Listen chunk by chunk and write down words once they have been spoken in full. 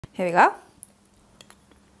Here we go.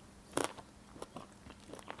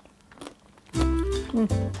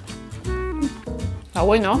 Está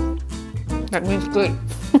bueno. That means good.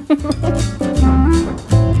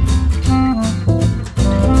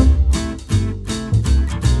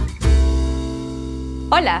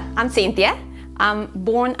 Hola, I'm Cynthia. I'm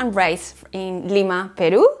born and raised in Lima,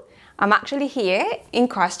 Peru. I'm actually here in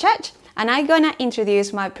Christchurch and I'm gonna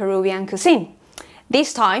introduce my Peruvian cuisine.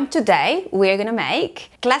 This time, today, we're gonna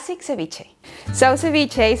make classic ceviche. So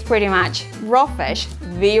ceviche is pretty much raw fish,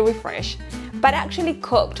 very fresh, but actually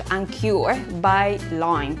cooked and cured by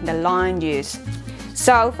lime, the lime juice.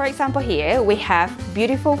 So for example here, we have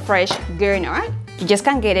beautiful fresh Gurnard. You just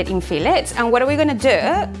can get it in fillets, and what we're gonna do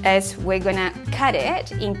is we're gonna cut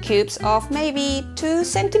it in cubes of maybe 2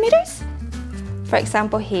 centimeters. For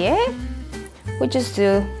example here, we just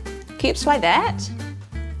do cubes like that.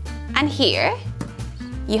 And here,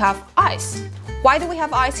 you have ice. Why do we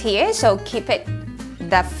have ice here? So keep it,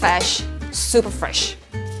 the fish, super fresh.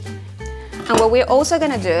 And what we're also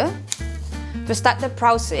gonna do, to start the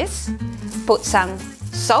process, put some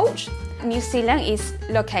salt. New Zealand is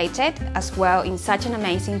located as well in such an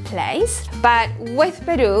amazing place, but with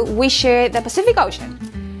Peru we share the Pacific Ocean.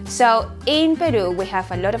 So in Peru we have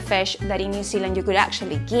a lot of fish that in New Zealand you could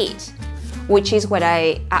actually get, which is what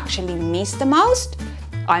I actually miss the most.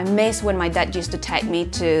 I miss when my dad used to take me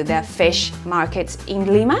to the fish markets in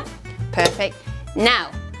Lima. Perfect.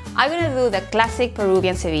 Now I'm gonna do the classic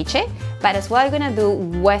Peruvian ceviche, but as well I'm gonna do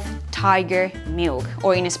with tiger milk,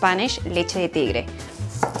 or in Spanish, leche de tigre.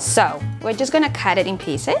 So we're just gonna cut it in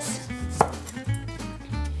pieces.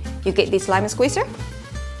 You get this lime squeezer.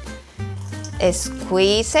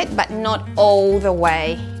 Squeeze it, but not all the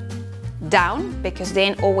way down, because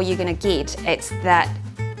then all you're gonna get is that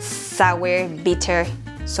sour, bitter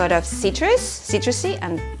sort of citrusy,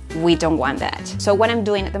 and we don't want that. So what I'm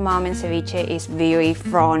doing at the moment, ceviche is very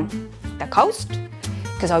from the coast,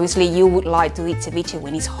 because obviously you would like to eat ceviche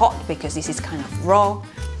when it's hot, because this is kind of raw.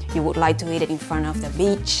 You would like to eat it in front of the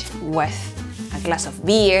beach with a glass of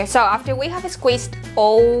beer. So after we have squeezed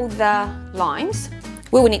all the limes,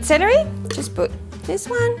 we will need celery. Just put this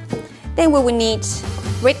one. Then we will need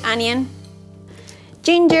red onion,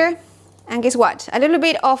 ginger, and guess what? A little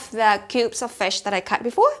bit of the cubes of fish that I cut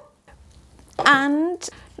before. And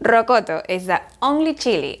rocoto is the only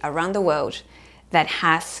chili around the world that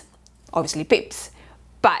has, obviously, pips,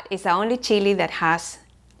 but it's the only chili that has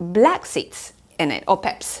black seeds in it, or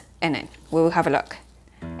peps in it. We will have a look.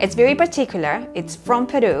 It's very particular. It's from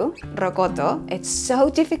Peru, rocoto. It's so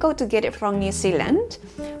difficult to get it from New Zealand,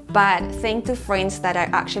 but thanks to friends that are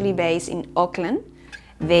actually based in Auckland,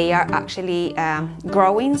 they are actually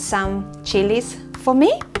growing some chilies for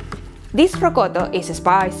me. This rocoto is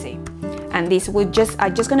spicy, and this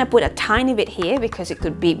I'm just gonna put a tiny bit here because it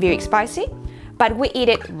could be very spicy. But we eat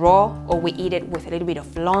it raw, or we eat it with a little bit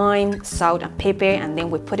of lime, salt and pepper, and then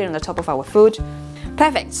we put it on the top of our food.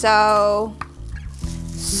 Perfect. So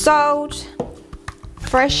salt,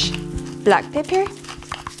 fresh black pepper,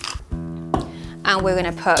 and we're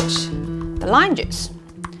gonna put the lime juice.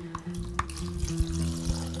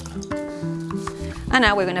 And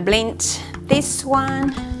now we're gonna blend this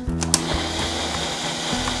one.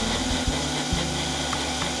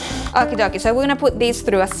 Okie dokie, so we're gonna put this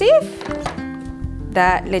through a sieve,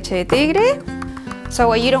 the leche de tigre. So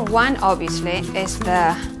what you don't want, obviously, is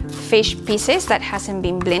the fish pieces that hasn't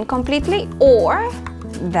been blended completely, or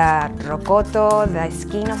the rocoto, the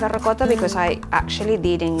skin of the rocoto, because I actually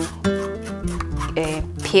didn't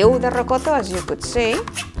peel the rocoto, as you could see.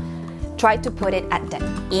 Try to put it at the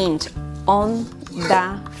end, on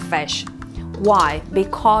the fish. Why?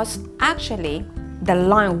 Because actually the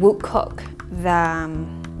lime will cook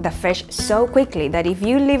the fish so quickly that if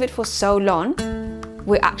you leave it for so long,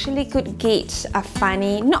 we actually could get a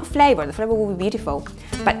funny, not flavor, the flavor will be beautiful,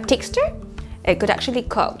 but texture, it could actually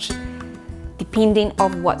cook depending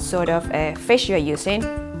on what sort of fish you're using.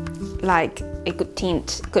 Like it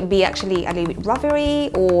could be actually a little bit rubbery,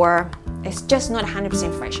 or it's just not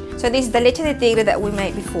 100% fresh. So this is the leche de tigre that we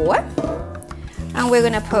made before, and we're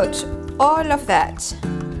gonna put all of that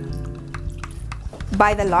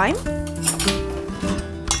by the lime.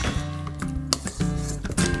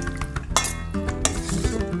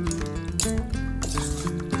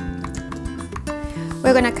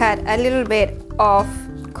 We're gonna cut a little bit of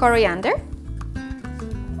coriander.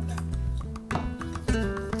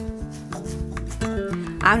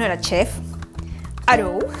 I'm not a chef at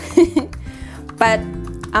all, but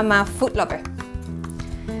I'm a food lover.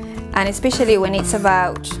 And especially when it's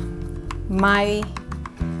about my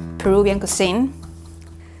Peruvian cuisine,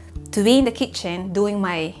 to be in the kitchen doing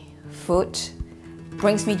my food,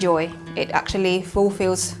 brings me joy. It actually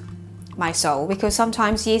fulfills my soul, because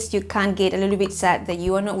sometimes, yes, you can get a little bit sad that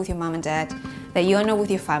you are not with your mom and dad, that you are not with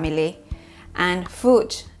your family, and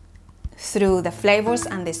food, through the flavors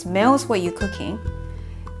and the smells what you're cooking,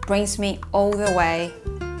 brings me all the way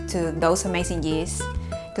to those amazing years,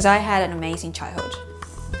 because I had an amazing childhood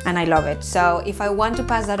and I love it. So if I want to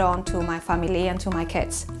pass that on to my family and to my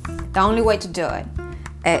kids, the only way to do it,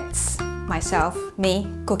 it's myself, me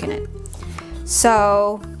cooking it.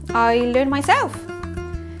 So I learned myself.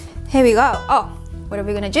 Here we go. Oh, what are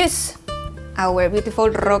we gonna use? Our beautiful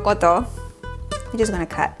rocoto. We're just gonna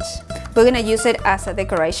cut. We're gonna use it as a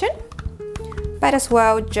decoration, but as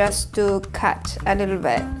well just to cut a little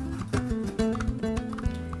bit.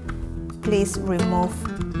 Please remove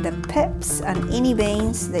the pips and any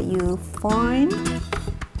veins that you find.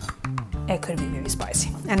 It could be very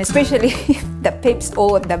spicy, and especially the pips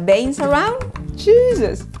or the veins around.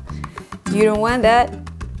 Jesus, you don't want that.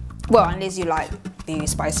 Well, unless you like the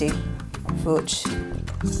spicy food.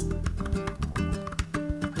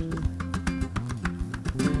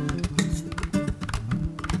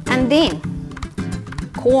 And then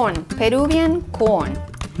corn, Peruvian corn.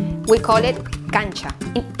 We call it cancha.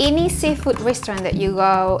 In any seafood restaurant that you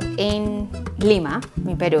go in Lima,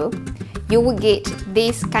 in Peru, you will get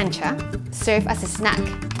this cancha served as a snack.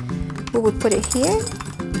 We will put it here.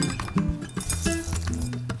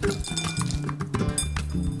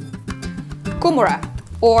 Kumara,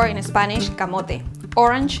 or in Spanish, camote,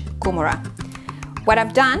 orange kumara. What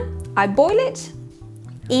I've done, I boil it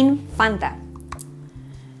in Fanta.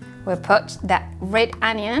 We put that red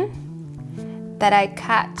onion that I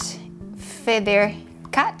cut, feather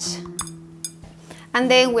cut, and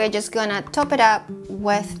then we're just gonna top it up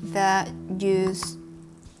with the juice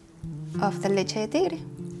of the leche de tigre.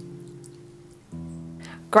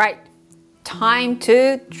 Great, time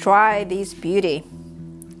to try this beauty.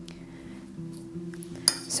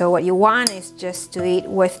 So what you want is just to eat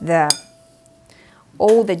with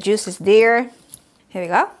all the juices there. Here we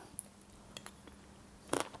go.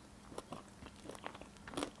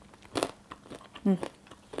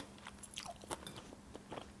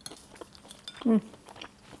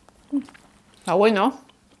 Ah, bueno.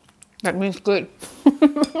 That means good.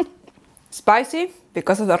 Spicy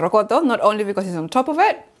because of the rocoto, not only because it's on top of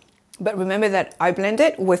it, but remember that I blend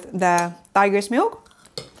it with the tiger's milk.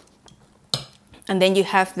 And then you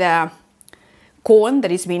have the corn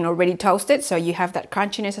that is being already toasted, so you have that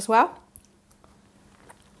crunchiness as well.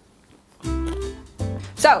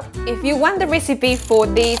 So, if you want the recipe for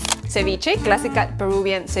this ceviche, classical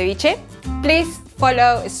Peruvian ceviche, please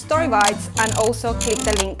follow Story Bites and also click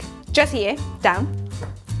the link just here, down.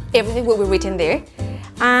 Everything will be written there.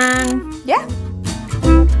 And yeah,